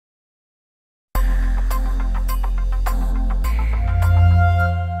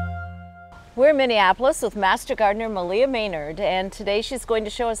We're in Minneapolis with Master Gardener Meleah Maynard, and today she's going to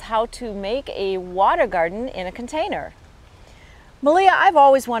show us how to make a water garden in a container. Meleah, I've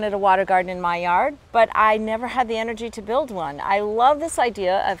always wanted a water garden in my yard, but I never had the energy to build one. I love this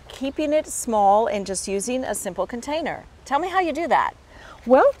idea of keeping it small and just using a simple container. Tell me how you do that.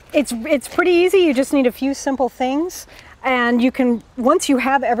 Well, it's pretty easy. You just need a few simple things, and you can, once you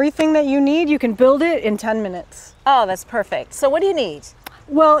have everything that you need, you can build it in 10 minutes. Oh, that's perfect. So what do you need?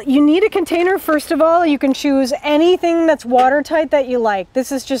 Well, you need a container first of all. You can choose anything that's watertight that you like. This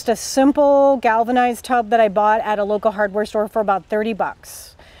is just a simple galvanized tub that I bought at a local hardware store for about 30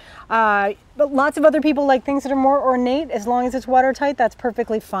 bucks. But lots of other people like things that are more ornate. As long as it's watertight, that's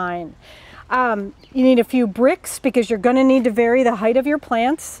perfectly fine. You need a few bricks because you're going to need to vary the height of your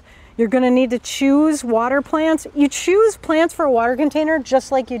plants. You're going to need to choose water plants. You choose plants for a water container just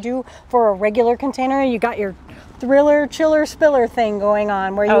like you do for a regular container. You got your thriller, chiller, spiller thing going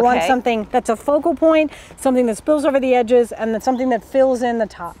on where you want something that's a focal point, something that spills over the edges, and then something that fills in the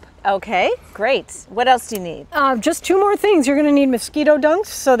top. Okay, great. What else do you need? Just two more things. You're going to need mosquito dunks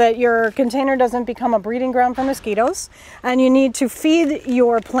so that your container doesn't become a breeding ground for mosquitoes. And you need to feed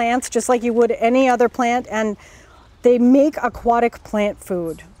your plants just like you would any other plant, and they make aquatic plant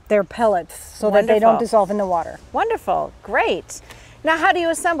food. They're pellets so that they don't dissolve in the water. Wonderful, great. Now how do you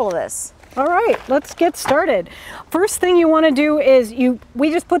assemble this? All right, let's get started. First thing you want to do is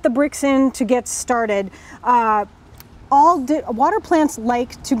we just put the bricks in to get started. Water plants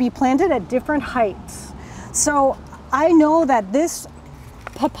like to be planted at different heights. So I know that this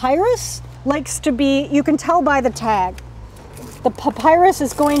papyrus likes to be, you can tell by the tag, the papyrus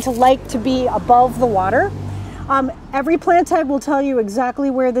is going to like to be above the water. Every plant tag will tell you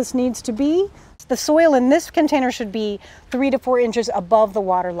exactly where this needs to be. The soil in this container should be 3 to 4 inches above the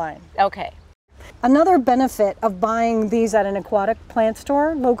water line. Okay. Another benefit of buying these at an aquatic plant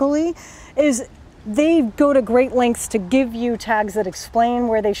store locally is they go to great lengths to give you tags that explain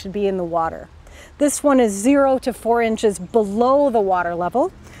where they should be in the water. This one is 0 to 4 inches below the water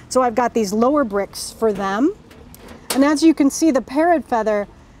level. So I've got these lower bricks for them. And as you can see, the parrot feather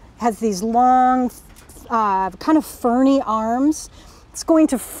has these long, kind of ferny arms. It's going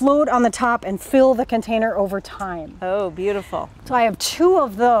to float on the top and fill the container over time. Oh, beautiful. So I have 2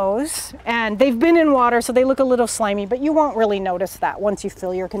 of those, and they've been in water, so they look a little slimy, but you won't really notice that once you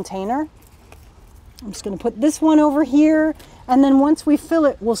fill your container. I'm just going to put this one over here, and then once we fill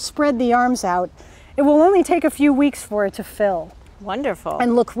it, we'll spread the arms out. It will only take a few weeks for it to fill. Wonderful.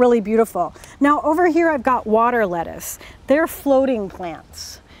 And look really beautiful. Now over here I've got water lettuce. They're floating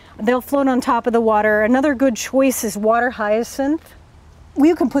plants. They'll float on top of the water. Another good choice is water hyacinth.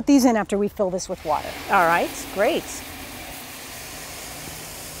 You can put these in after we fill this with water. All right, great.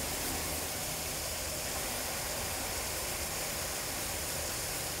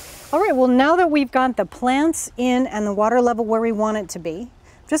 All right, well now that we've got the plants in and the water level where we want it to be,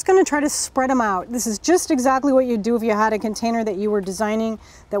 I'm just going to try to spread them out. This is just exactly what you'd do if you had a container that you were designing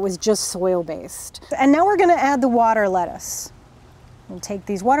that was just soil-based. And now we're going to add the water lettuce. We'll take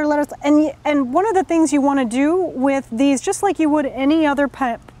these water lettuce, and one of the things you want to do with these, just like you would any other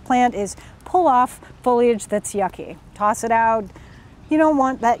plant, is pull off foliage that's yucky. Toss it out. You don't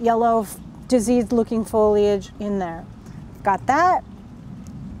want that yellow, diseased-looking foliage in there. Got that?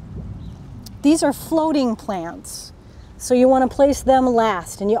 These are floating plants, so you want to place them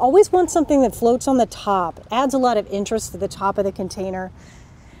last, and you always want something that floats on the top. It adds a lot of interest to the top of the container.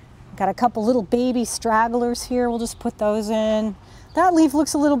 Got a couple little baby stragglers here. We'll just put those in. That leaf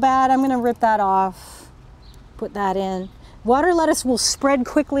looks a little bad. I'm going to rip that off, put that in. Water lettuce will spread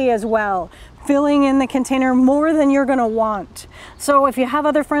quickly as well, filling in the container more than you're going to want. So if you have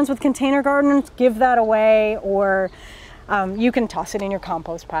other friends with container gardens, give that away, or you can toss it in your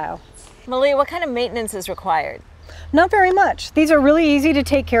compost pile. Meleah, what kind of maintenance is required? Not very much. These are really easy to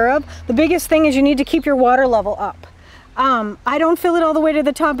take care of. The biggest thing is you need to keep your water level up. I don't fill it all the way to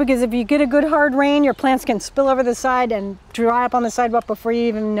the top because if you get a good hard rain, your plants can spill over the side and dry up on the sidewalk before you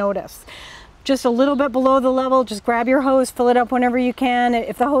even notice. Just a little bit below the level, just grab your hose, fill it up whenever you can.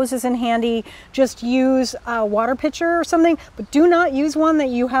 If the hose isn't handy, just use a water pitcher or something, but do not use one that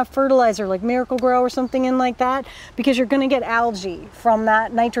you have fertilizer like Miracle Grow or something in like that, because you're going to get algae from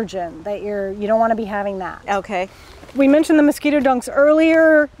that nitrogen that you don't want to be having that. Okay. We mentioned the mosquito dunks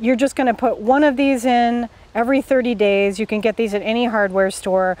earlier. You're just going to put one of these in every 30 days. You can get these at any hardware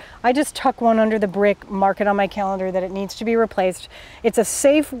store. I just tuck one under the brick, mark it on my calendar that it needs to be replaced. It's a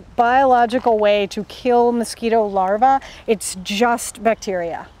safe biological way to kill mosquito larvae. It's just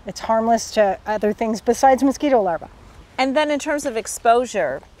bacteria. It's harmless to other things besides mosquito larvae. And then in terms of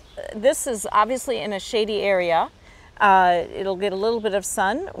exposure, this is obviously in a shady area. It'll get a little bit of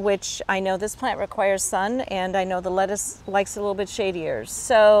sun, which I know this plant requires sun, and I know the lettuce likes a little bit shadier.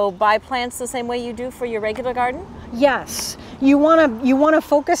 So buy plants the same way you do for your regular garden? Yes, you want to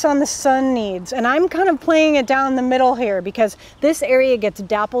focus on the sun needs, and I'm kind of playing it down the middle here because this area gets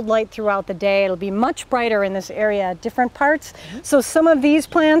dappled light throughout the day. It'll be much brighter in this area at different parts. So some of these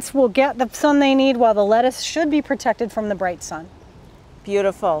plants will get the sun they need while the lettuce should be protected from the bright sun.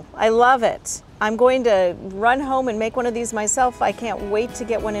 Beautiful. I love it. I'm going to run home and make one of these myself. I can't wait to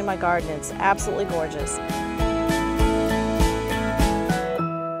get one in my garden. It's absolutely gorgeous.